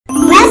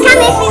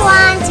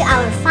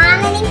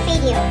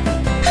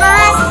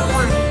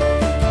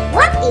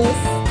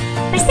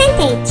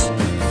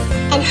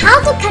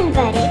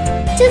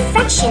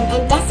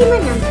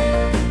decimal number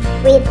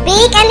with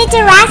Big and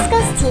Little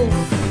Rascals team.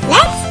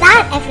 Let's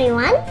start,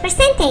 everyone.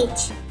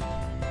 Percentage.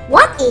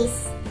 What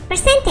is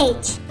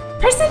percentage?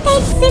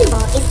 Percentage symbol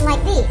is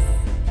like this.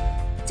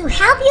 To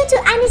help you to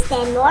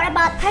understand more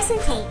about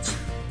percentage,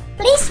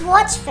 please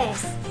watch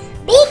first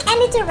Big and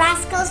Little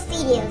Rascals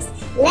videos.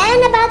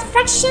 Learn about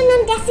fraction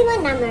and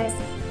decimal numbers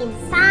in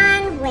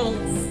fun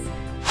ways.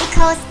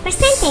 Because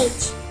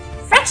percentage,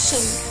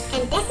 fraction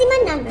and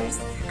decimal numbers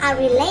are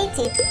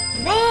related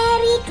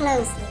very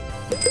closely.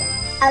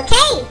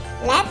 Okay,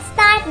 let's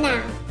start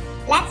now.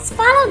 Let's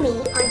follow me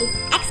on this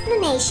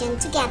explanation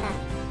together.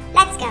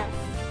 Let's go.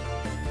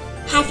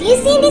 Have you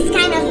seen this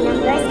kind of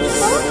numbers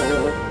before?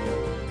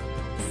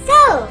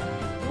 So,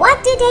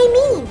 what do they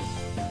mean?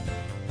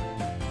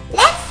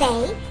 Let's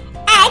say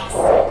X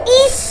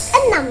is a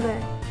number.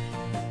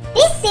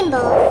 This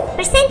symbol,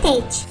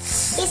 percentage,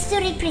 is to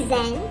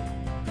represent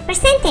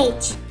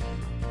percentage.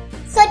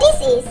 So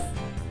this is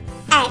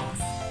X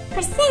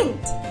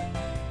percent,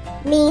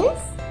 means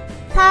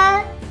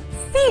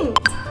percent.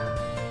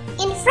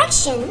 In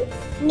fraction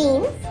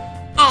means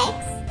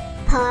X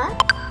per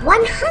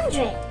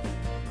 100.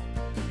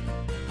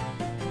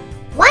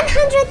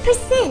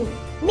 100%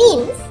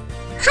 means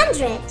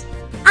 100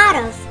 out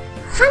of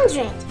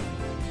 100,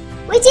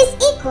 which is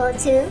equal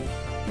to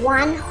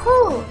 1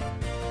 whole.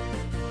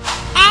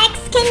 X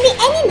can be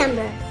any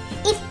number.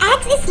 If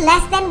X is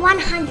less than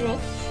 100,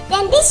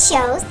 then this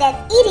shows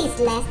that it is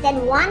less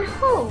than 1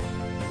 whole,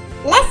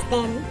 less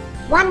than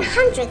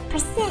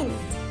 100%.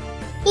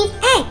 If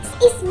X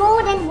is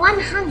more than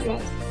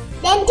 100,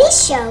 then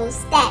this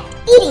shows that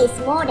it is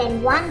more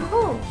than 1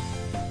 whole,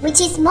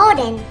 which is more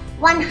than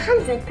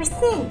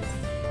 100%.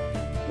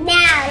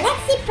 Now,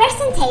 let's see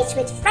percentage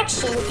with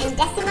fraction and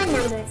decimal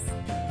numbers.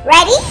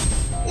 Ready?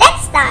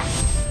 Let's start.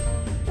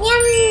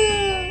 Yum!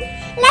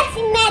 Let's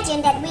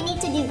imagine that we need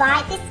to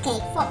divide this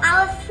cake for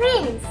our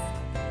friends.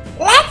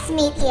 Let's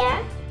meet here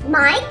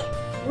Mike,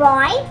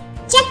 Roy,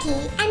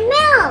 Jackie, and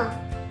Mel.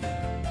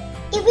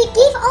 If we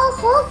give all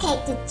whole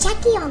cake to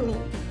Jackie only,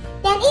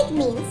 then it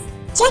means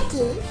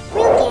Jackie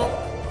will get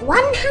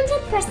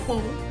 100%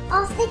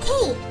 of the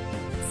cake.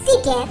 She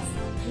gets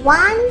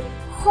 1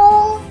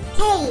 whole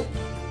cake.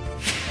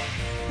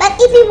 But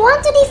if we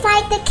want to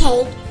divide the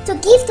cake to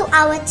give to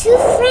our 2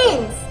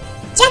 friends,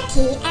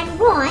 Jackie and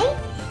Roy,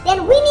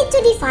 then we need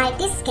to divide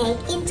this cake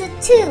into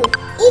 2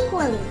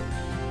 equally.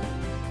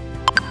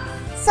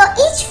 So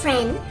each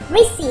friend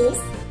receives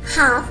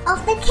half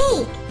of the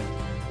cake.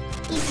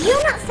 If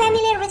you're not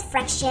familiar with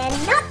fraction,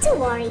 not to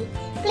worry.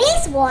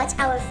 Please watch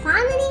our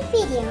funny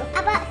video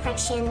about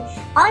fraction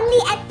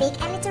only at Big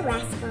and Little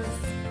Rascals.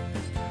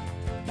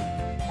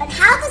 But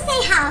how to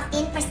say half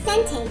in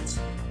percentage?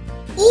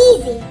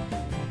 Easy.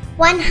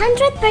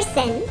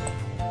 100%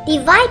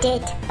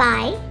 divided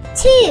by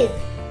 2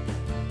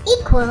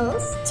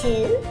 equals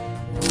to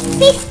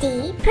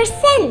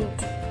 50%.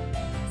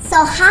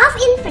 So half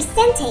in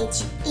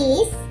percentage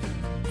is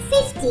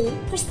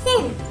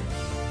 50%.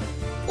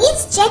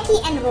 Each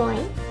Jackie and Roy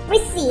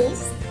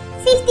receives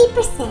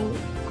 50%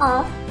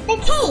 of the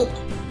cake.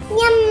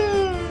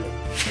 Yum!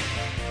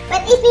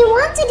 But if we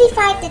want to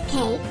divide the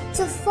cake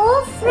to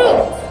 4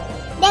 friends,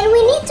 then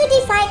we need to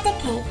divide the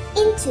cake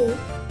into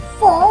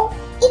 4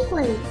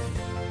 equally.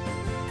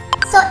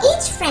 So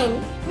each friend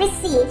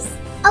receives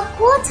a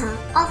quarter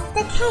of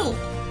the cake.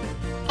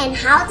 And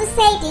how to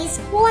say this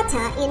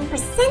quarter in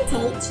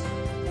percentage?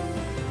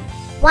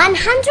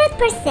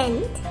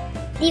 100%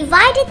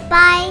 divided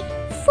by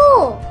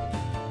 4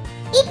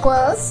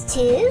 equals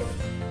to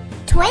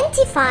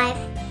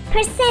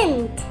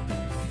 25%.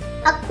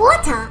 A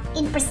quarter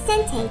in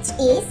percentage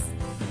is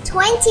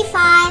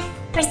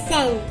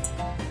 25%.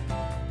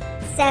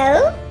 So,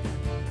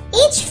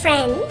 each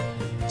friend,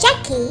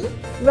 Jackie,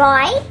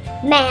 Roy,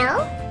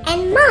 Mel,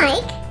 and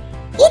Mike,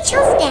 each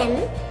of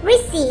them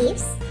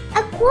receives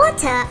a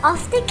quarter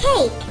of the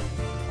cake,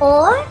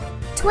 or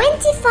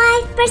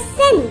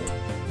 25%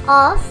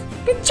 of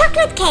the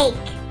chocolate cake.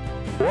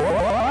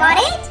 Got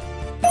it?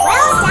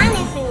 Well done,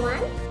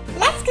 everyone.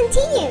 Let's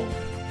continue.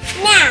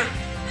 Now,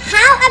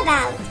 how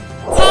about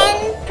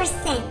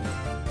 10%?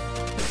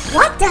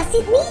 What does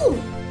it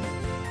mean?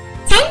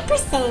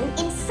 10%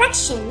 in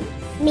fraction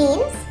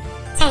means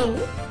 10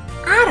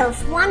 out of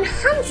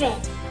 100.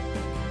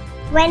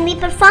 When we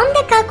perform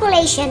the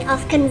calculation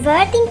of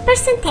converting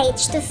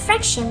percentage to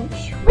fraction,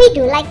 we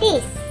do like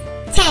this.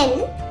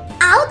 10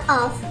 out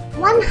of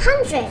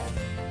 100.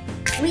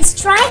 We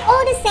strike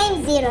all the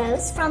same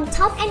zeros from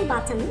top and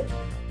bottom.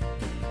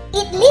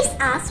 It leaves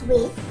us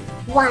with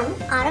 1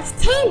 out of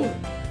 10.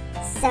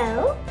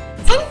 So,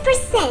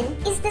 10%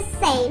 is the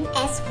same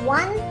as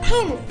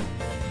 1/10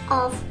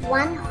 of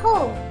 1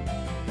 whole.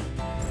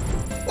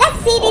 Let's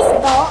see this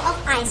bowl of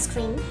ice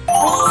cream with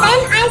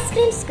 10 ice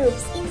cream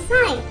scoops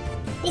inside.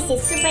 This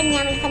is super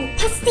yummy,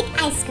 fantastic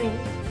ice cream.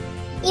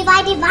 If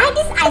I divide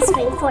this ice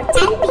cream for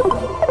 10 people,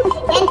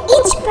 then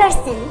each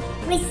person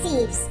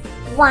receives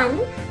 1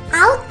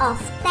 out of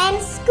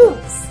 10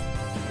 scoops,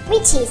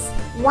 which is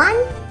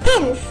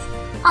 1/10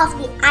 of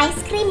the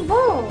ice cream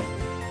bowl.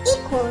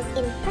 equals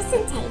in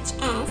percentage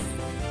as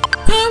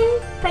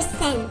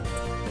 10%.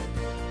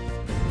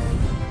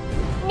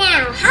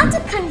 Now, how to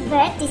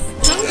convert this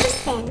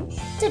 10%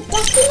 to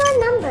decimal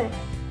number?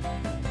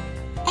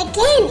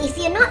 Again, if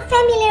you're not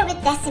familiar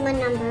with decimal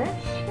number,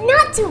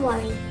 not to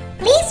worry.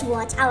 Please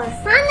watch our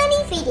fun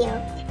learning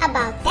video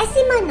about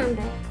decimal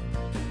number.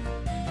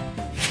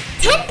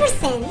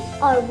 10%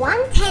 or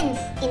 1/10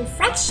 in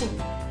fraction.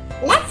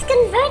 Let's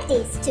convert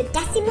this to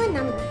decimal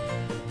number.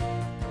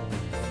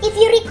 If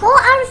you recall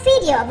our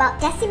video about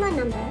decimal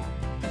number,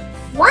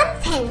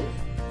 1/10,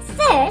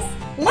 first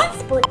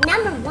let's put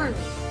number 1.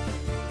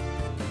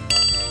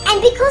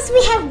 And because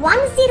we have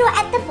 1 0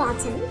 at the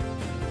bottom,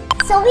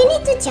 so we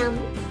need to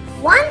jump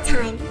 1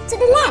 time to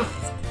the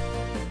left.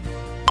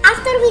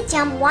 After we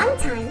jump 1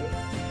 time,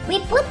 we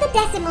put the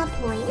decimal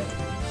point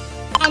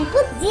and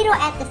put 0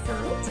 at the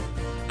front,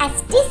 as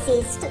this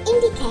is to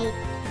indicate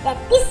that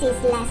this is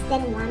less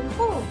than 1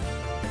 whole.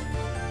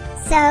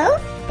 So,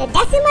 the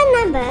decimal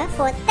number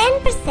for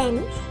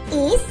 10%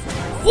 is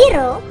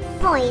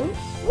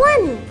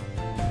 0.1.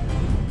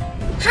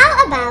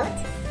 How about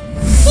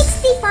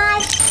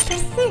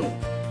 65%?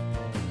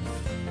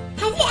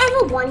 Have you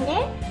ever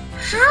wondered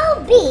how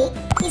big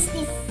is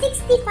this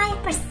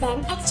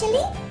 65%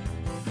 actually?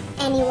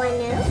 Anyone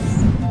knows?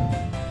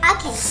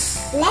 Okay,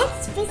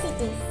 let's visit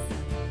this.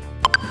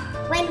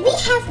 When we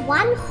have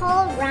one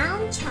whole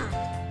round chart,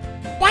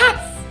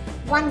 that's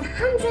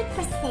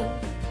 100%,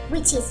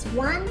 which is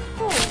 1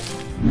 whole.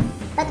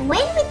 But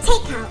when we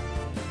take out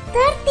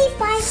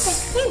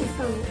 35%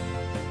 from it,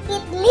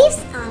 it leaves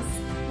us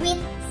with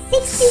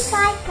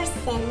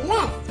 65%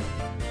 left.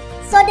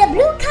 So the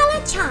blue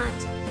color chart,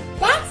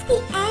 that's the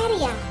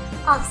area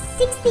of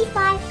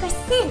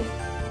 65%,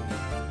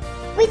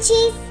 which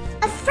is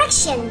a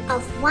fraction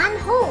of 1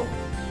 whole.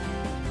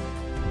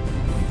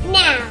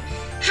 Now,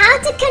 how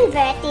to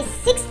convert this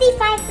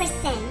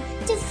 65%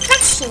 to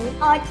fraction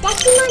or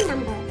decimal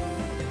number?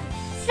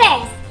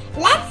 First,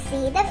 let's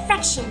see the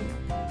fraction.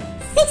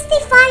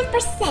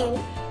 65%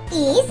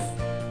 is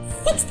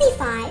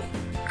 65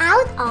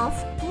 out of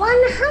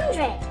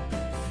 100.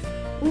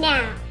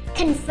 Now,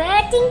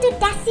 converting to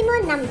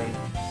decimal number.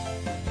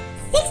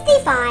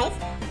 65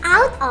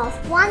 out of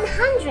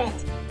 100.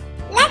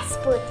 Let's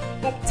put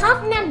the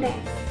top number,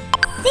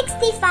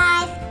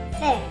 65,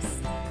 first.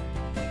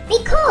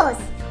 Because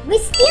we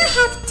still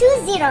have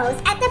 2 zeros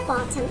at the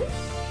bottom,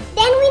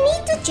 then we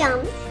need to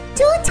jump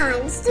 2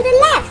 times to the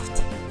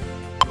left.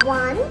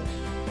 1,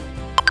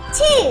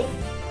 2.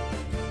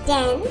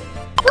 Then,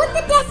 put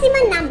the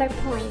decimal number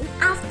point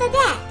after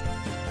that.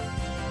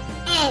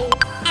 And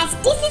as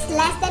this is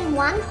less than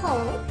 1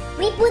 whole,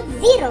 we put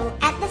 0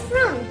 at the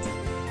front.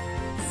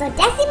 So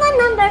decimal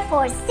number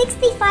for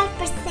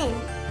 65%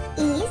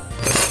 is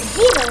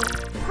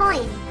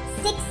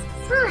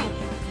 0.65.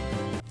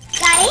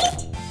 Got it?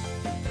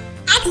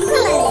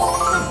 Excellent!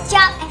 Good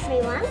job,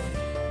 everyone!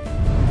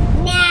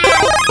 Now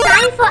it's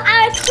time for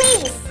our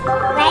quiz.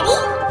 Ready?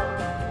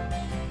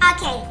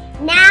 Okay,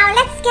 now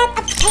let's get a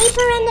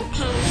paper and a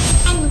pen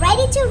and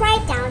ready to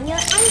write down your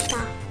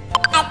answer.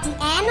 At the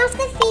end of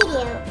the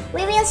video,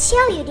 we will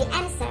show you the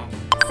answer.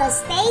 So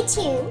stay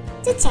tuned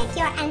to check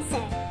your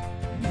answer.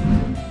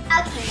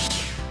 Okay,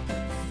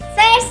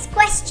 first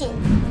question.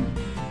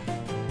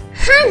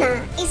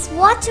 Hannah is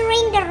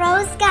watering the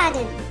rose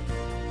garden.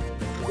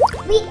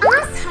 We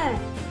asked her,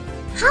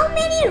 how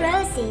many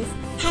roses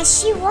has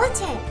she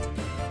watered?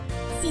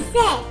 She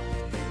said,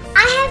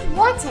 I have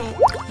watered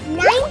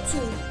 90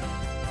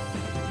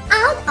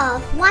 out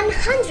of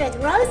 100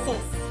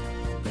 roses.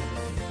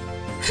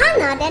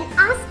 Hannah then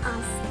asked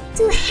us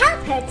to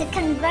help her to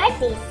convert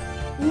this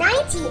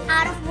 90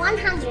 out of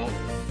 100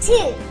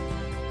 to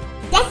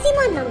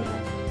decimal number.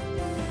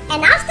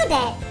 And after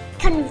that,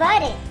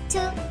 convert it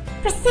to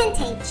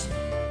percentage.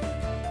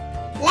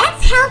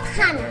 Let's help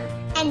Hannah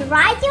and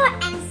write your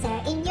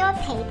answer in your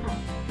paper.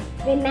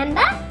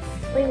 Remember,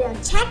 we will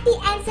check the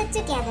answer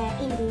together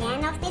in the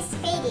end of this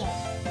video.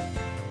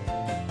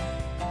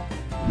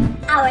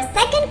 Our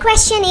second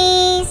question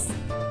is,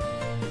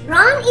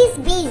 Ron is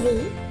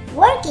busy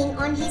working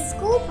on his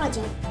school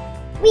project.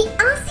 We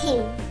asked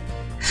him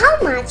how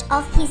much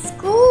of his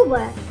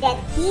schoolwork that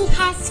he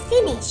has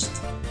finished.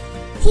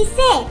 He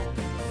said,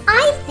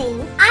 I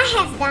think I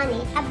have done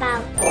it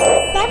about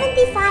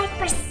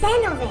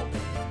 75% of it.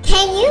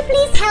 Can you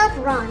please help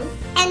Ron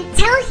and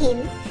tell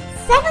him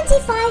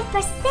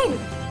 75%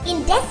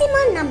 in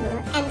decimal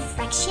number and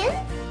fraction?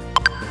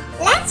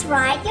 Let's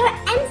write your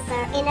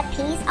answer in a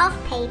piece of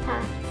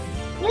paper.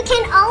 You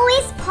can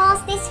always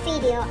pause this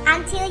video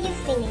until you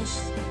finish.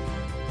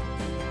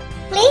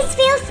 Please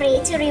feel free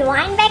to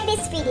rewind back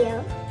this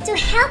video to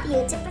help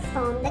you to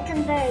perform the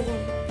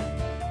conversion.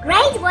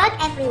 Great work,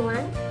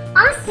 everyone!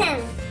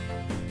 Awesome!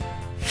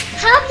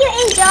 Hope you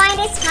enjoyed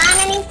this fun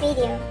learning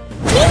video.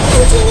 Please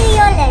continue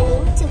your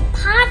learning to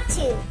part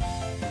 2,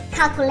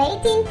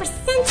 calculating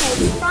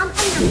percentage from a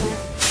number,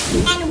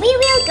 and we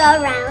will go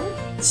around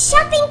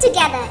shopping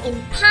together in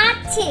part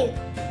 2.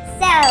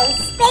 So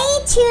stay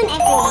tuned,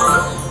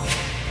 everyone.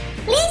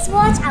 Please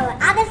watch our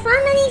other fun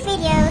learning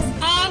videos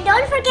and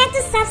don't forget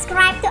to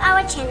subscribe to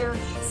our channel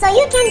so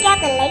you can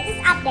get the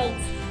latest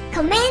updates.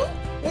 Comment,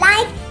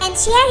 like and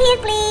share here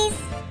please.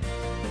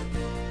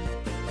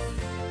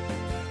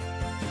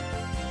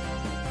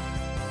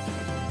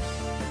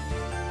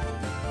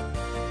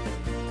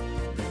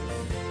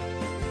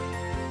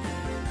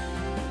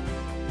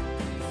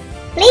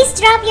 Please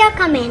drop your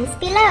comments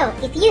below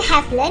if you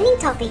have learning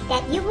topic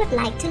that you would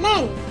like to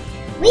learn.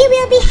 We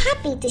will be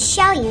happy to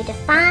show you the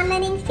fun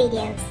learning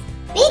videos.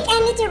 Big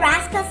and Little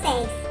Rascal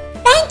says,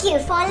 thank you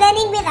for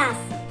learning with us.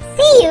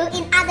 See you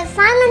in other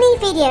fun learning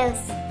videos.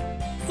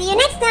 See you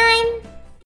next time.